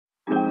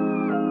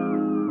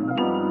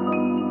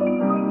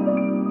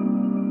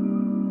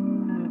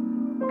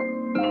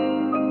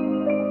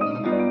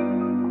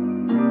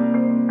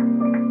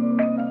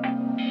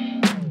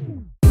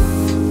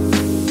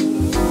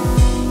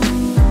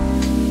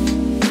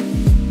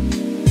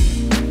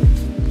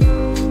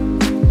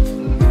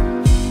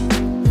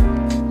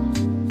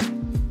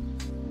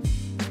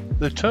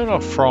The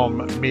turn-off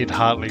from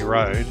mid-Hartley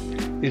Road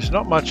is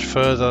not much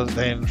further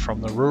than from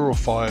the Rural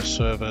Fire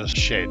Service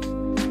shed.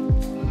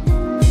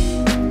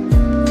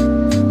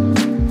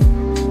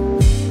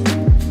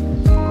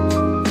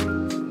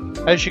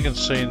 As you can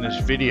see in this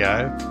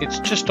video, it's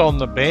just on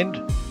the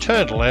bend,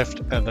 turn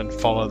left and then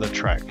follow the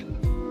track.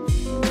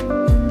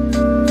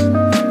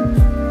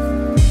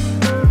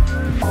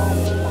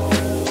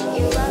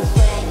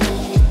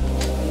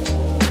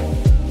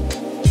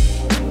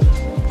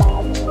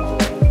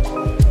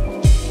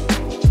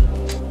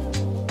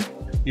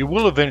 You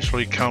will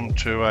eventually come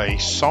to a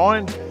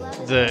sign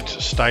that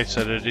states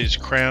that it is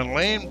Crown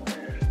land,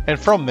 and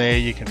from there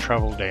you can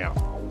travel down.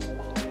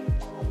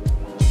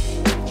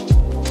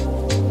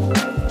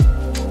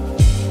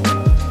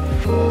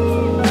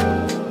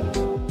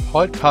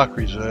 Hyde Park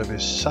Reserve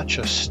is such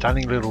a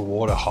stunning little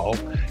waterhole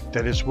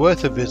that it's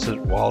worth a visit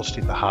whilst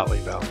in the Hartley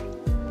Valley.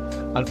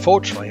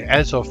 Unfortunately,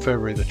 as of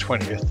February the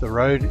 20th, the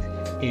road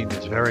in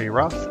is very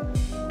rough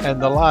and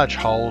the large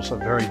holes are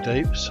very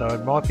deep, so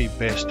it might be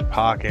best to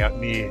park out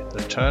near the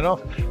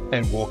turnoff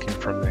and walking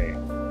from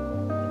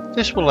there.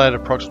 This will add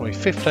approximately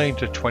 15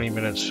 to 20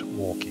 minutes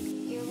walking.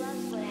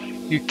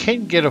 You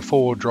can get a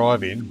four-wheel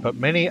drive in, but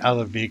many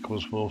other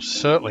vehicles will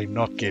certainly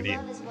not get in.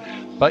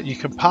 But you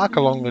can park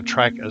along the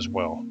track as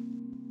well.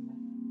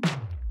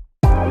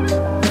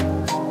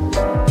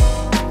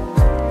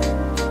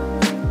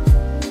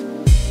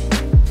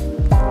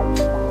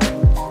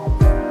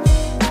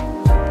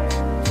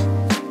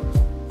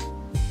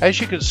 As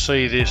you can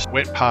see, this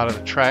wet part of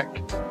the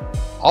track,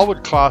 I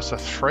would class a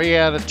 3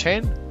 out of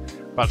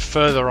 10, but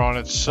further on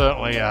it's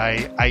certainly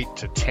a 8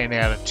 to 10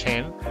 out of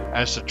 10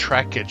 as the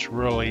track gets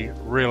really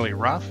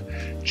rough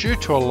due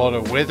to a lot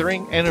of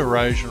weathering and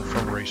erosion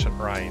from recent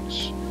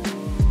rains.